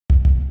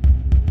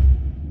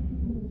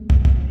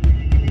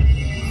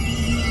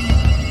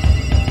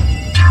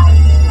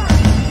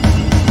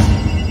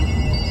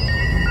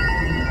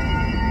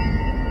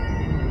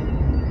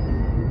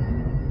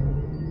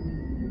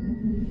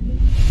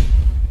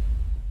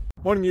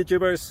Morning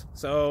YouTubers.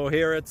 So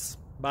here it's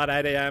about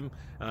 8 a.m.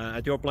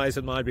 At your place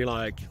it might be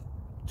like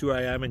 2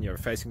 a.m. and you're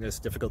facing this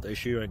difficult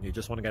issue and you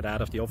just want to get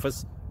out of the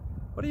office.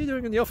 What are you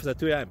doing in the office at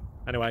 2 a.m.?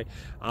 Anyway,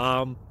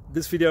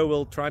 this video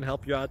will try and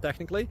help you out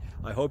technically.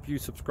 I hope you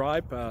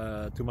subscribe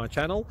to my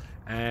channel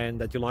and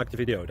that you like the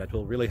video. That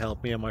will really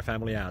help me and my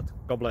family out.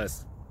 God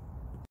bless.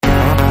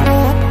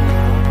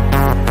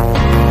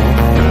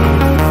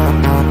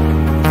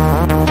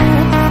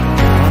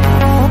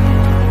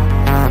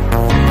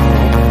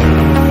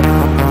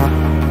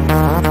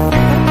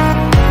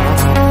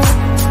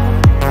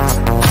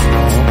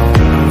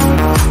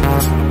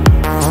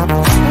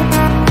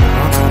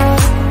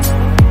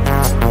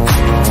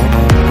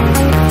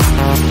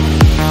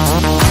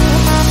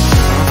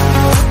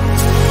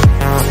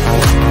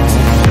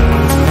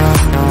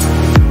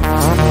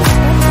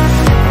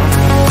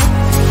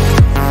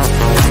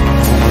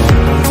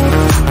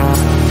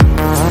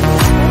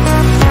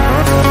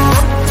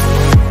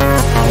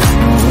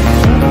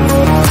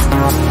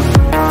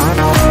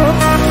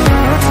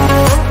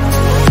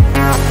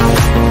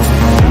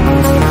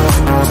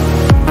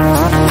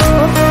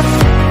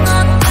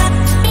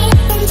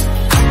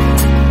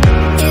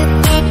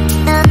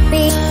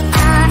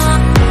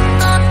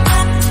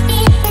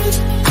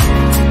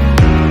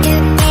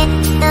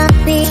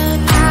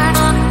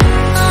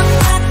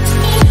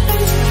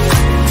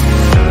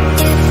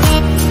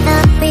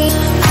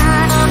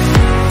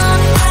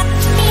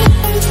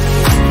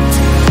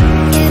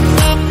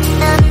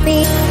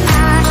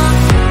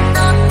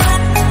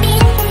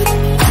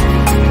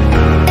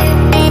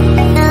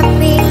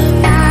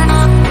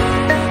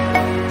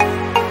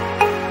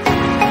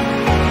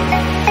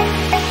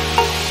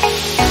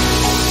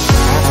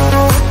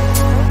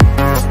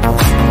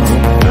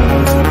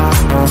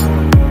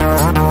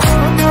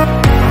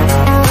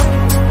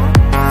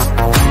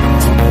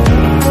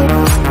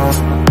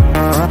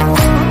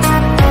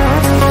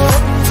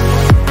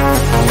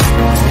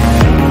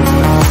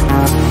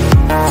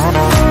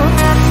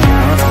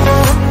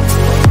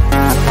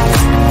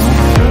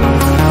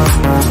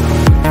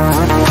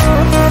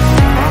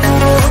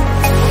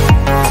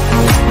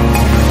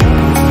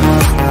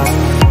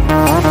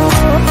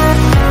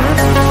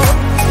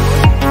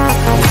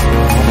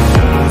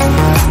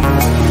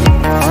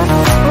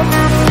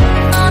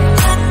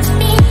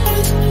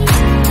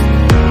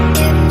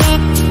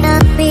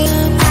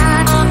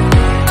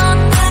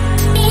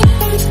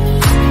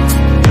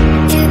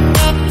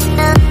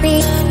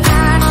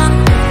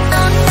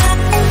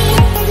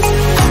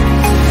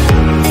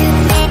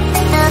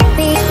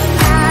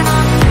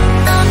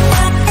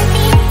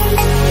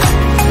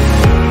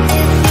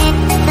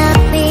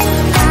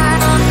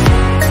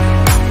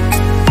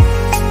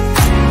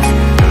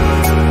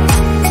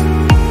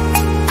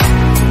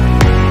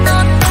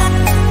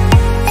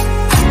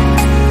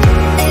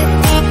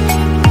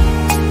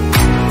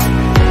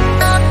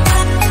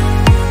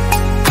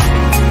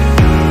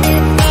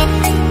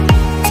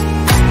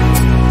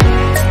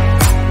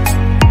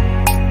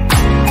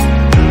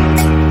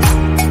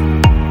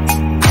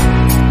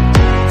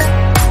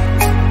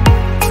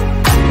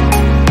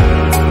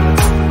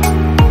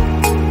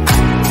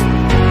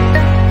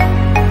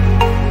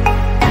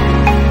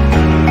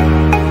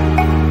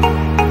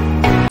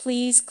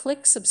 Please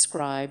click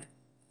subscribe.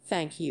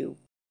 Thank you.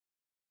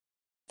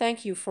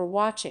 Thank you for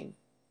watching.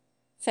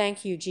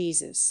 Thank you,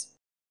 Jesus.